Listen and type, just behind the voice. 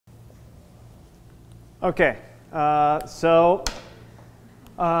Okay, this is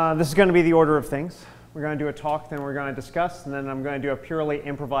going to be the order of things. We're going to do a talk, then we're going to discuss, and then I'm going to do a purely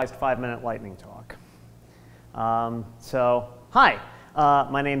improvised 5-minute lightning talk. Hi,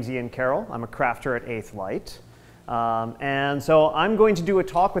 my name's Ian Carroll. I'm a crafter at 8th Light. And so I'm going to do a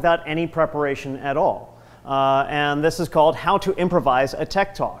talk without any preparation at all. And this is called How to Improvise a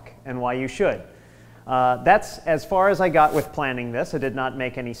Tech Talk, and Why You Should. That's as far as I got with planning this. I did not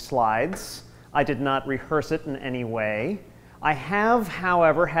make any slides. I did not rehearse it in any way. I have,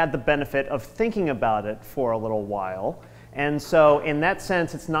 however, had the benefit of thinking about it for a little while. And so in that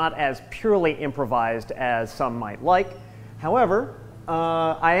sense, it's not as purely improvised as some might like. However,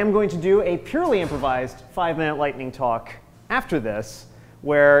 I am going to do a purely improvised 5-minute lightning talk after this,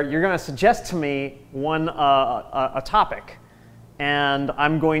 where you're going to suggest to me a topic. And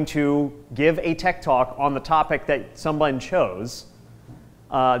I'm going to give a tech talk on the topic that someone chose,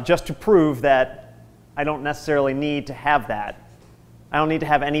 just to prove that I don't necessarily need to have that. I don't need to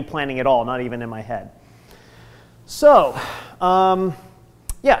have any planning at all, not even in my head. So,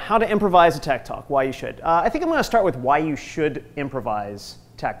 yeah, how to improvise a tech talk, why you should. I think I'm going to start with why you should improvise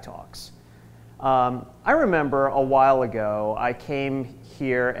tech talks. I remember a while ago, I came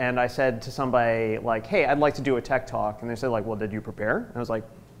here and I said to somebody like, hey, I'd like to do a tech talk. And they said like, well, did you prepare? And I was like,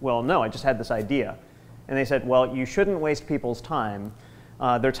 well, no, I just had this idea. And they said, well, you shouldn't waste people's time.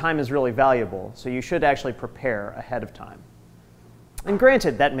 Their time is really valuable, so you should actually prepare ahead of time. And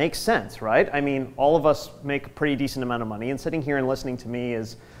granted, that makes sense, right? I mean, all of us make a pretty decent amount of money, and sitting here and listening to me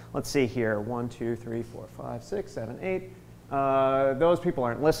is, let's see here, 1, 2, 3, 4, 5, 6, 7, 8. Those people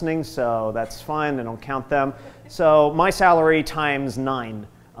aren't listening, so that's fine. I don't count them. So my salary times 9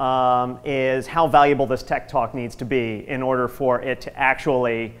 is how valuable this tech talk needs to be in order for it to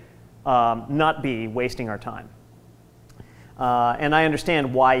actually not be wasting our time. And I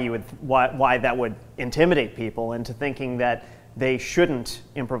understand why that would intimidate people into thinking that they shouldn't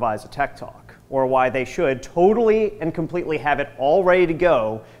improvise a tech talk, or why they should totally and completely have it all ready to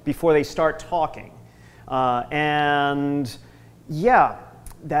go before they start talking. And yeah,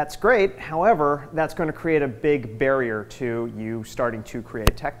 that's great. However, that's going to create a big barrier to you starting to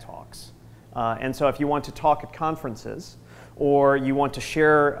create tech talks. And so if you want to talk at conferences, or you want to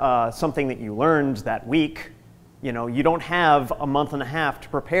share something that you learned that week, you know, you don't have a month and a half to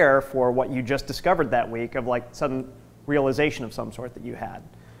prepare for what you just discovered that week of like sudden realization of some sort that you had,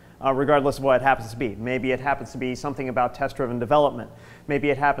 regardless of what it happens to be. Maybe it happens to be something about test-driven development. Maybe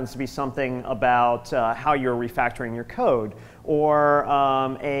it happens to be something about how you're refactoring your code, or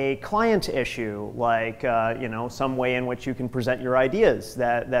a client issue, like you know, some way in which you can present your ideas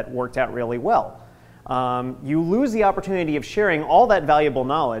that worked out really well. You lose the opportunity of sharing all that valuable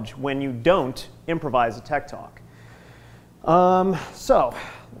knowledge when you don't improvise a tech talk. So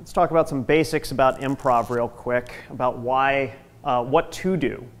let's talk about some basics about improv real quick, about why, what to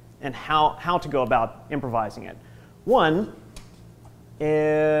do and how to go about improvising it. One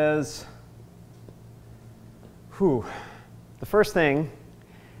is, the first thing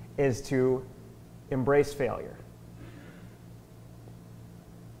is to embrace failure,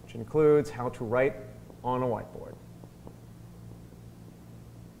 which includes how to write on a whiteboard.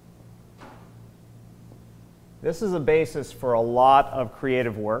 This is a basis for a lot of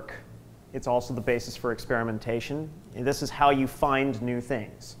creative work. It's also the basis for experimentation. And this is how you find new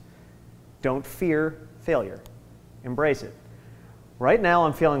things. Don't fear failure. Embrace it. Right now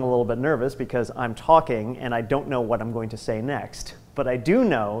I'm feeling a little bit nervous because I'm talking and I don't know what I'm going to say next. But I do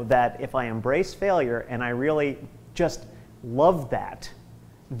know that if I embrace failure and I really just love that,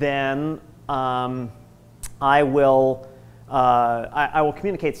 then I will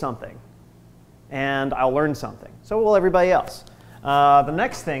communicate something. And I'll learn something. So will everybody else. The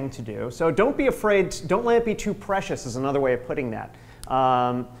next thing to do, so don't be afraid, don't let it be too precious is another way of putting that.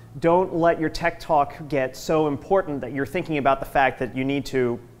 Don't let your tech talk get so important that you're thinking about the fact that you need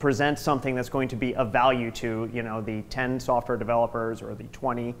to present something that's going to be of value to, you know, the 10 software developers or the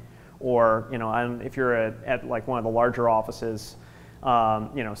 20, or, you know, if you're at like one of the larger offices,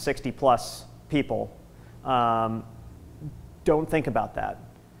 you know, 60 plus people. Don't think about that.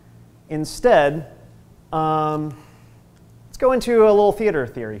 Instead, let's go into a little theater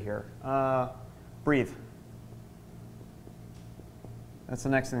theory here. Breathe. That's the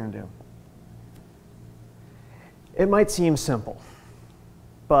next thing to do. It might seem simple,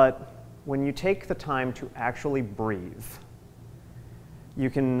 but when you take the time to actually breathe, you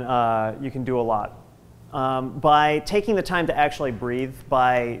can do a lot. By taking the time to actually breathe,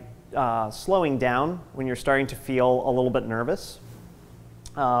 by slowing down when you're starting to feel a little bit nervous,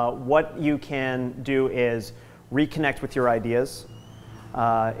 what you can do is reconnect with your ideas,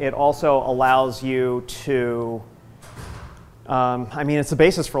 It also allows you to, I mean, it's the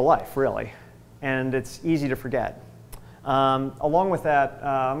basis for life, really, and it's easy to forget. Along with that,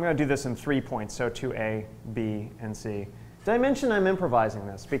 I'm going to do this in 3 points, so 2A, B, and C. Did I mention I'm improvising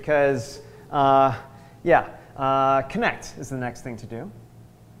this? Because, connect is the next thing to do.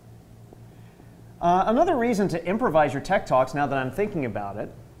 Another reason to improvise your tech talks, now that I'm thinking about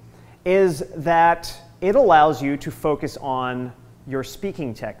it, is that it allows you to focus on your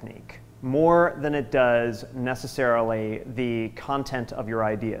speaking technique more than it does necessarily the content of your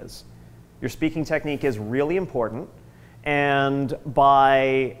ideas. Your speaking technique is really important, and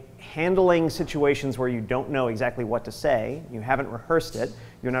by handling situations where you don't know exactly what to say, you haven't rehearsed it,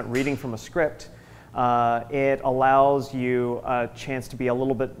 you're not reading from a script, it allows you a chance to be a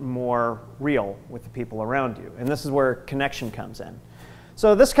little bit more real with the people around you. And this is where connection comes in.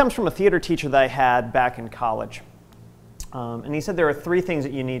 So this comes from a theater teacher that I had back in college. And he said there are 3 things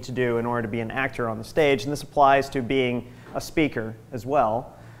that you need to do in order to be an actor on the stage, and this applies to being a speaker as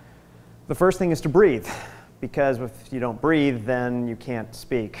well. The first thing is to breathe, because if you don't breathe, then you can't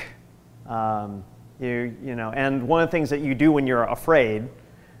speak. And one of the things that you do when you're afraid,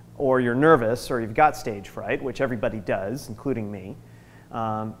 or you're nervous, or you've got stage fright, which everybody does, including me,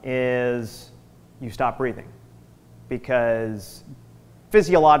 is you stop breathing. Because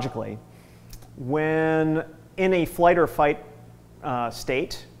physiologically, when in a flight or fight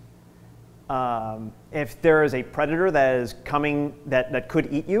state, if there is a predator that is coming that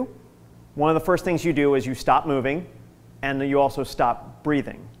could eat you, one of the first things you do is you stop moving, and you also stop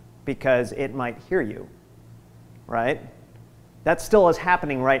breathing, because it might hear you, right? That still is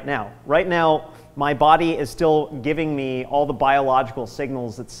happening right now. Right now, my body is still giving me all the biological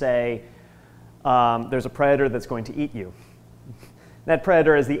signals that say there's a predator that's going to eat you. That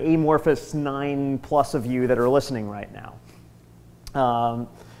predator is the amorphous 9+ of you that are listening right now.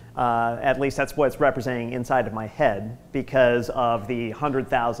 At least that's what it's representing inside of my head, because of the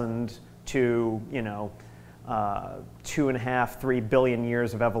 100,000 to 2.5, 3 billion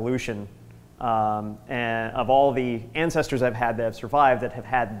years of evolution, and of all the ancestors I've had that have survived that have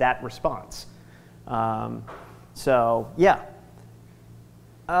had that response. However,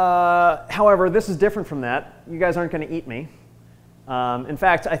 this is different from that. You guys aren't going to eat me. In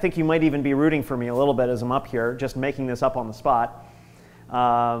fact, I think you might even be rooting for me a little bit as I'm up here, just making this up on the spot.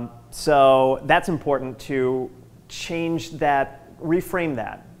 So that's important to change that, reframe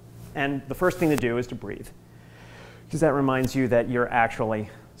that. And the first thing to do is to breathe, because that reminds you that you're actually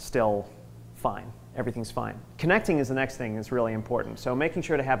still fine. Everything's fine. Connecting is the next thing that's really important. So making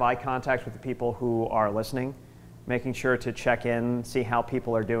sure to have eye contact with the people who are listening, making sure to check in, see how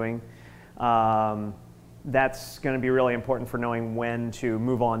people are doing. That's going to be really important for knowing when to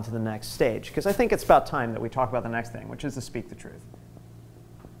move on to the next stage, because I think it's about time that we talk about the next thing, which is to speak the truth.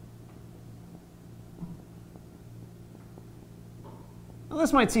 Now,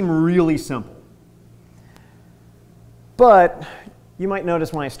 this might seem really simple, but you might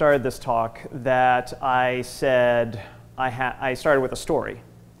notice when I started this talk that I said I started with a story,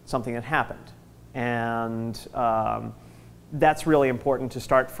 something that happened, and that's really important to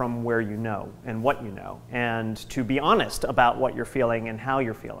start from where you know and what you know, and to be honest about what you're feeling and how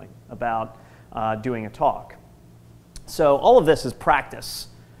you're feeling about doing a talk. So all of this is practice,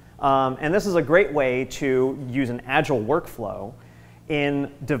 and this is a great way to use an Agile workflow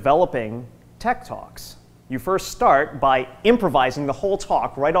in developing tech talks. You first start by improvising the whole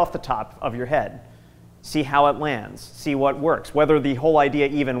talk right off the top of your head. See how it lands, see what works, whether the whole idea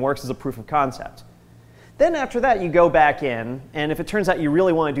even works as a proof of concept. Then after that, you go back in, and if it turns out you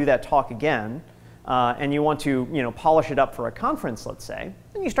really want to do that talk again, and you want to polish it up for a conference, let's say,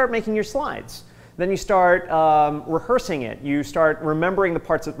 then you start making your slides. Then you start rehearsing it. You start remembering the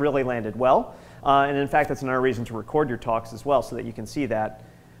parts that really landed well. And in fact, that's another reason to record your talks as well, so that you can see that.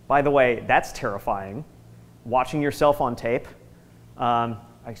 By the way, that's terrifying. Watching yourself on tape. I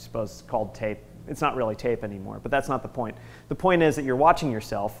suppose it's called tape. It's not really tape anymore, but that's not the point. The point is that you're watching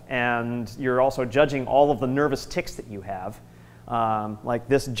yourself, and you're also judging all of the nervous tics that you have, like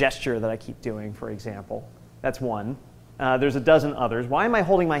this gesture that I keep doing, for example. That's one. There's a dozen others. Why am I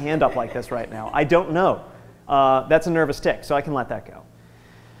holding my hand up like this right now? I don't know. That's a nervous tic, so I can let that go.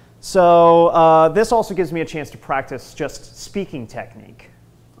 So this also gives me a chance to practice just speaking technique.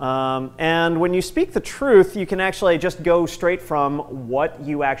 And when you speak the truth, you can actually just go straight from what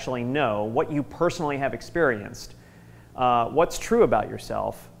you actually know, what you personally have experienced, what's true about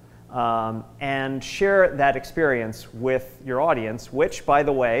yourself, and share that experience with your audience, which, by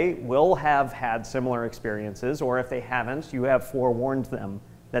the way, will have had similar experiences, or if they haven't, you have forewarned them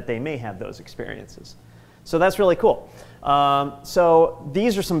that they may have those experiences. So that's really cool. So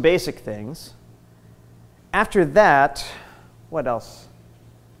these are some basic things. After that, what else?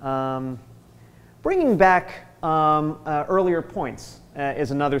 Bringing back earlier points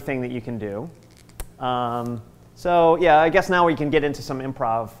is another thing that you can do. So yeah, I guess now we can get into some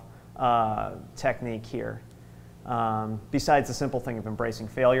improv technique here. Besides the simple thing of embracing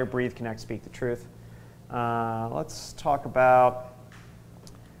failure, breathe, connect, speak the truth. Let's talk about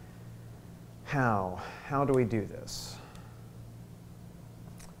how do we do this?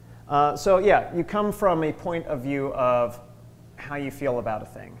 So yeah, you come from a point of view of how you feel about a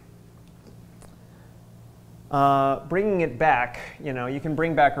thing. Bringing it back, you can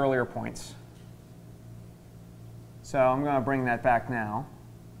bring back earlier points. So I'm going to bring that back now.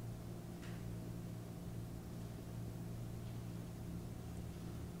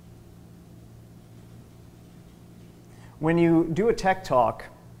 When you do a tech talk,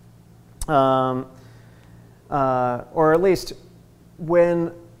 or at least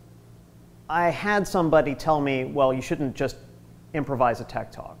when I had somebody tell me, well, you shouldn't just improvise a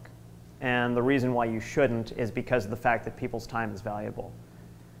tech talk. And the reason why you shouldn't is because of the fact that people's time is valuable.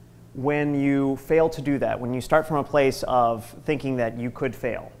 When you fail to do that, when you start from a place of thinking that you could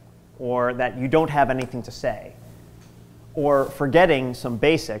fail, or that you don't have anything to say, or forgetting some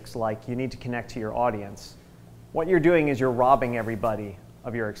basics like you need to connect to your audience, what you're doing is you're robbing everybody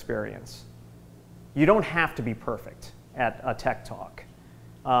of your experience. You don't have to be perfect at a tech talk.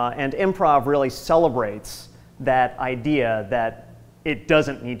 And improv really celebrates that idea that it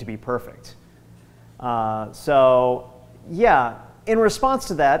doesn't need to be perfect. So yeah, in response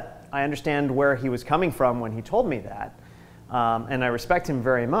to that, I understand where he was coming from when he told me that. And I respect him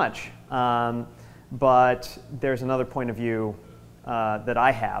very much. But there's another point of view that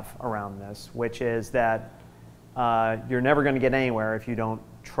I have around this, which is that you're never going to get anywhere if you don't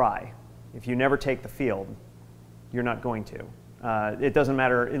try. If you never take the field, you're not going to. It doesn't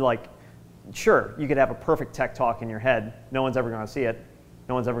matter, like, sure, you could have a perfect tech talk in your head. No one's ever going to see it.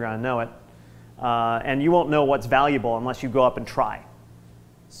 No one's ever going to know it. And you won't know what's valuable unless you go up and try.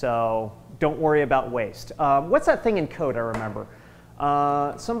 So don't worry about waste. What's that thing in code I remember?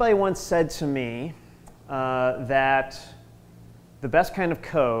 Somebody once said to me that the best kind of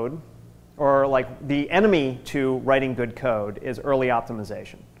code, or like the enemy to writing good code, is early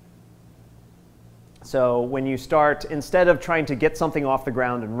optimization. So when you start, instead of trying to get something off the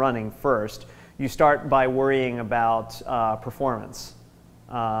ground and running first, you start by worrying about performance.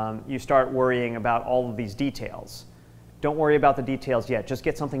 You start worrying about all of these details. Don't worry about the details yet. Just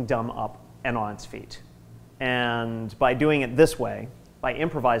get something dumb up and on its feet. And by doing it this way, by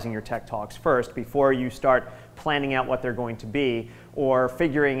improvising your tech talks first before you start planning out what they're going to be or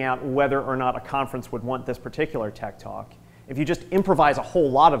figuring out whether or not a conference would want this particular tech talk, if you just improvise a whole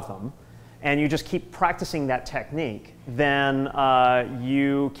lot of them, and you just keep practicing that technique, then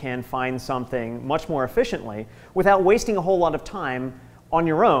you can find something much more efficiently without wasting a whole lot of time on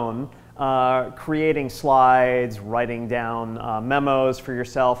your own, creating slides, writing down memos for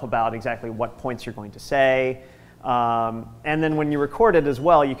yourself about exactly what points you're going to say. And then when you record it as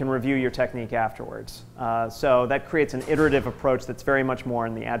well, you can review your technique afterwards. So that creates an iterative approach that's very much more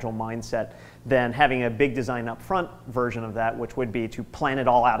in the Agile mindset than having a big design up front version of that, which would be to plan it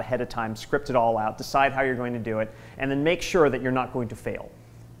all out ahead of time, script it all out, decide how you're going to do it, and then make sure that you're not going to fail.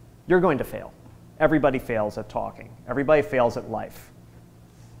 You're going to fail. Everybody fails at talking. Everybody fails at life.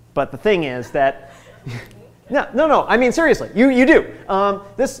 But the thing is that, no, I mean seriously, you do.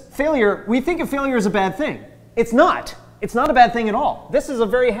 This failure, we think of failure as a bad thing. It's not. It's not a bad thing at all. This is a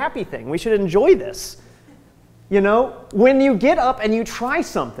very happy thing. We should enjoy this. You know, when you get up and you try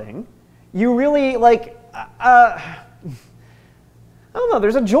something, you really, like, I don't know,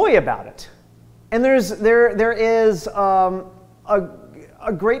 there's a joy about it. And there is a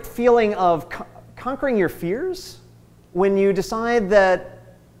great feeling of conquering your fears when you decide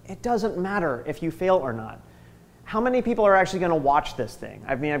that it doesn't matter if you fail or not. How many people are actually going to watch this thing?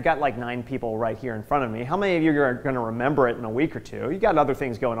 I mean, I've got like 9 people right here in front of me. How many of you are going to remember it in a week or two? You've got other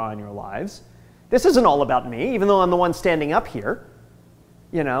things going on in your lives. This isn't all about me, even though I'm the one standing up here.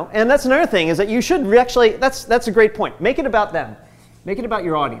 You know, and that's another thing, is that you should actually, that's a great point. Make it about them. Make it about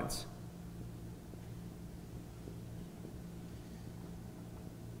your audience.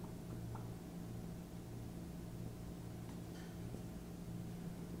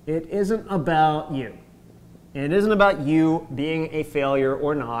 It isn't about you. It isn't about you being a failure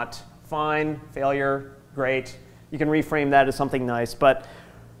or not. Fine, failure, great. You can reframe that as something nice, but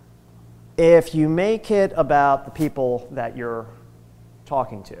if you make it about the people that you're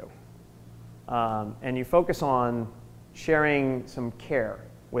talking to, and you focus on sharing some care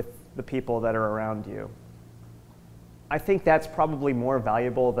with the people that are around you, I think that's probably more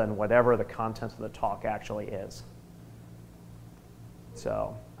valuable than whatever the content of the talk actually is.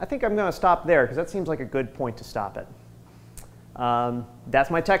 So I think I'm going to stop there because that seems like a good point to stop it.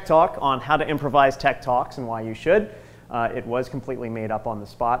 That's my tech talk on how to improvise tech talks and why you should. It was completely made up on the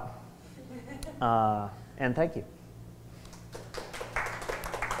spot. And thank you.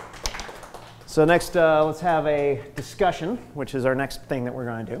 So next, let's have a discussion, which is our next thing that we're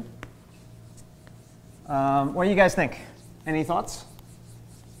going to do. What do you guys think? Any thoughts?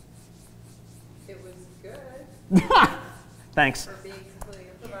 It was good. Thanks. For being completely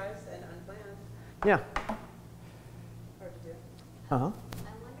improvised and unplanned. Yeah. Hard to do. Uh-huh.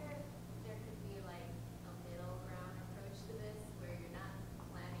 I wonder if there could be like a middle ground approach to this where you're not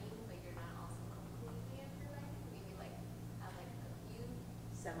planning, but you're not also completely improvising. Maybe like have like a few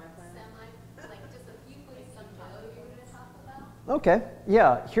Semi-planned. like just a few things you know you're going to talk about. Okay.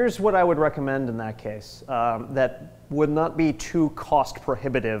 Yeah. Here's what I would recommend in that case. That would not be too cost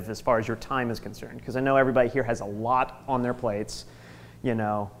prohibitive as far as your time is concerned, because I know everybody here has a lot on their plates. You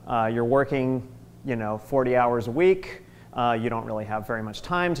know, you're working, 40 hours a week. You don't really have very much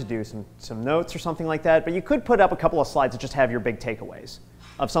time to do some notes or something like that, but you could put up a couple of slides that just have your big takeaways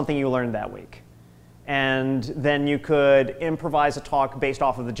of something you learned that week. And then you could improvise a talk based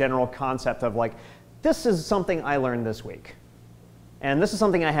off of the general concept of like, this is something I learned this week. And this is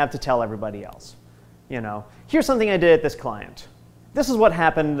something I have to tell everybody else. Here's something I did at this client. This is what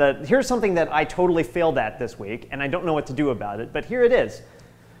happened. Here's something that I totally failed at this week, and I don't know what to do about it, but here it is.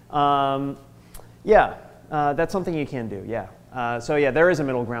 That's something you can do, yeah. So yeah, there is a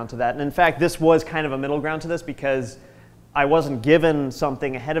middle ground to that. And in fact, this was kind of a middle ground to this because I wasn't given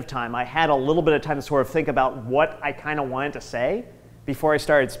something ahead of time. I had a little bit of time to sort of think about what I kind of wanted to say before I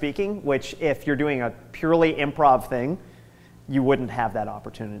started speaking, which if you're doing a purely improv thing, you wouldn't have that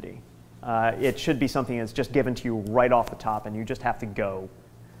opportunity. It should be something that's just given to you right off the top and you just have to go.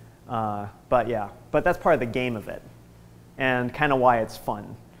 But that's part of the game of it and kind of why it's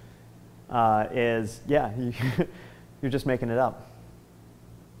fun. You're just making it up.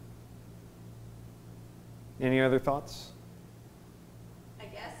 Any other thoughts? I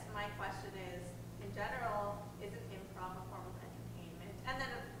guess my question is, in general, isn't improv a form of entertainment? And then,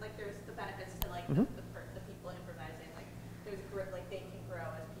 like, there's the benefits to like the people improvising. Like, there's like they can grow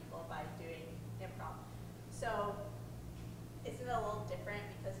as people by doing improv. So, isn't it a little different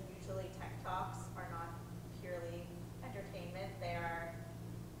because usually tech talks are not purely entertainment? They are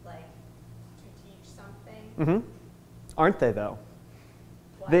like to teach something. Mm-hmm. Aren't they though?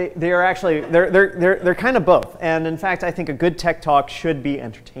 They are actually they're kind of both, and in fact, I think a good tech talk should be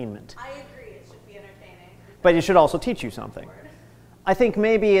entertainment. I agree, it should be entertaining. But it should also teach you something. I think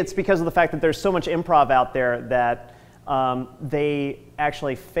maybe it's because of the fact that there's so much improv out there that they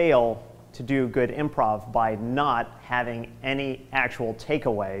actually fail to do good improv by not having any actual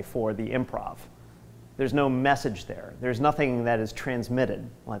takeaway for the improv. There's no message there. There's nothing that is transmitted,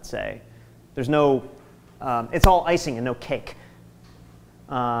 let's say. There's no, it's all icing and no cake.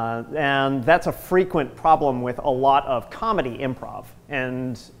 And that's a frequent problem with a lot of comedy improv.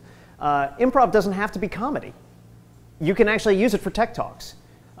 And improv doesn't have to be comedy. You can actually use it for tech talks.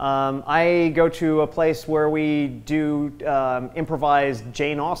 I go to a place where we do improvise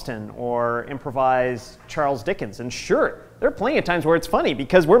Jane Austen or improvise Charles Dickens. And sure, there are plenty of times where it's funny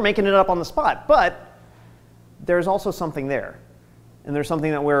because we're making it up on the spot. But there's also something there. And there's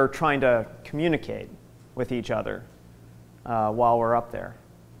something that we're trying to communicate with each other while we're up there.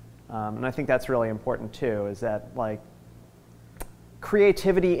 And I think that's really important too, is that like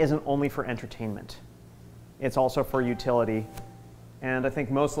creativity isn't only for entertainment. It's also for utility. And I think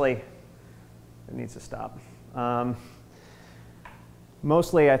mostly, it needs to stop.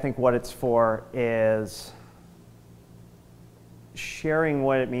 Mostly I think what it's for is sharing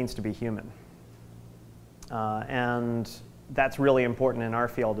what it means to be human. And that's really important in our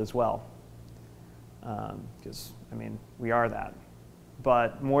field as well. Because, I mean, we are that.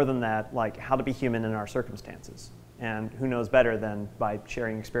 But more than that, like how to be human in our circumstances. And who knows better than by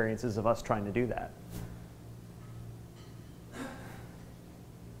sharing experiences of us trying to do that.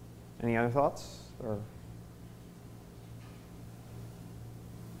 Any other thoughts? Or?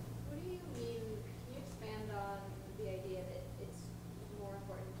 What do you mean, can you expand on the idea that it's more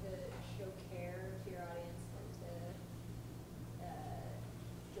important to show care to your audience than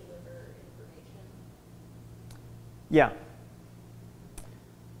to deliver information? Yeah.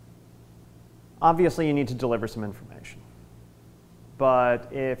 Obviously, you need to deliver some information.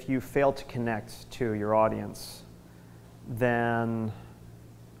 But if you fail to connect to your audience, then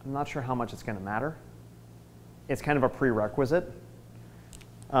I'm not sure how much it's going to matter. It's kind of a prerequisite.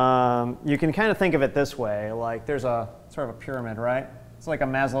 You can kind of think of it this way, like there's a sort of a pyramid, right? It's like a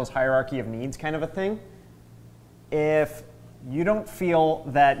Maslow's hierarchy of needs kind of a thing. If you don't feel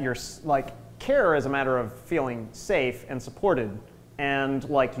that you're, like, care is a matter of feeling safe and supported and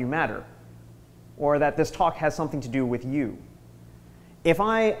like you matter, or that this talk has something to do with you. If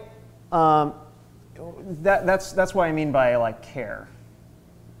I, that's what I mean by like care.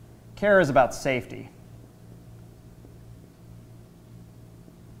 Care is about safety.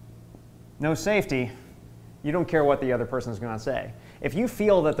 No safety, you don't care what the other person is going to say. If you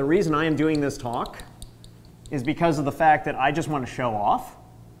feel that the reason I am doing this talk is because of the fact that I just want to show off,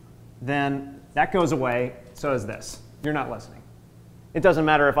 then that goes away, so does this. You're not listening. It doesn't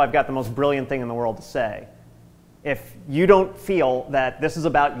matter if I've got the most brilliant thing in the world to say. If you don't feel that this is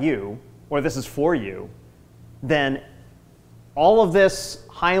about you, or this is for you, then all of this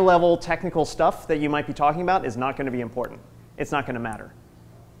high-level technical stuff that you might be talking about is not going to be important. It's not going to matter.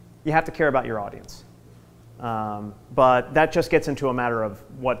 You have to care about your audience. But that just gets into a matter of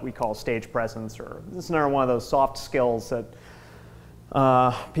what we call stage presence, or this is another one of those soft skills that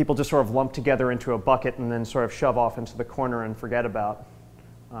people just sort of lump together into a bucket and then sort of shove off into the corner and forget about.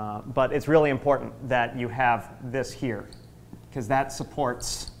 But it's really important that you have this here, because that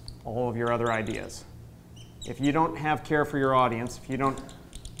supports all of your other ideas. If you don't have care for your audience, if you're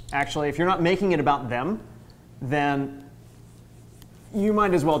not making it about them, then you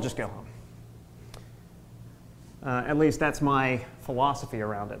might as well just go home. At least that's my philosophy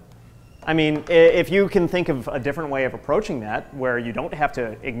around it. I mean, if you can think of a different way of approaching that, where you don't have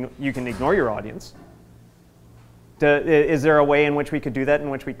to, you can ignore your audience. Is there a way in which we could do that, in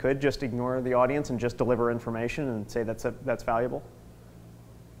which we could just ignore the audience and just deliver information and say that's valuable?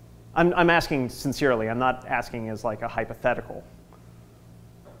 I'm asking sincerely. I'm not asking as like a hypothetical.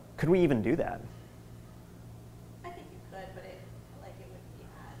 Could we even do that? I think you could, but it wouldn't be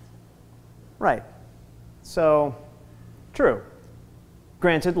as. Right. So, true.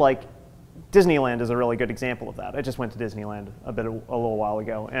 Granted, like, Disneyland is a really good example of that. I just went to Disneyland a little while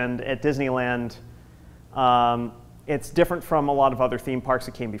ago, and at Disneyland, it's different from a lot of other theme parks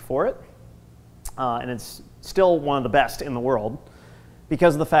that came before it, and it's still one of the best in the world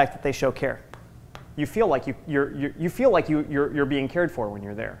because of the fact that they show care. You feel like you're being cared for when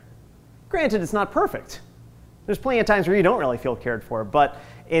you're there. Granted, it's not perfect. There's plenty of times where you don't really feel cared for, but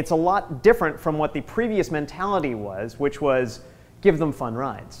it's a lot different from what the previous mentality was, which was give them fun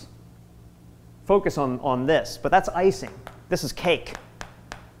rides. Focus on this, but that's icing. This is cake.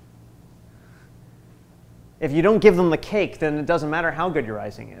 If you don't give them the cake, then it doesn't matter how good your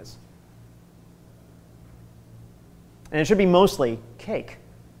icing is. And it should be mostly cake.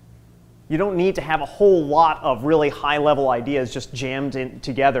 You don't need to have a whole lot of really high-level ideas just jammed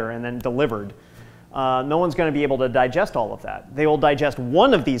together and then delivered. No one's going to be able to digest all of that. They will digest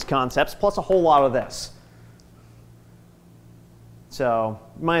one of these concepts plus a whole lot of this. So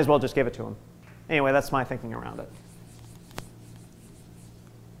might as well just give it to them. Anyway, that's my thinking around it.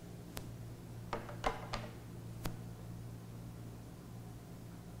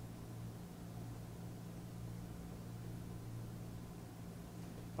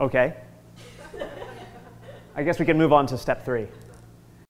 Okay. I guess we can move on to step 3.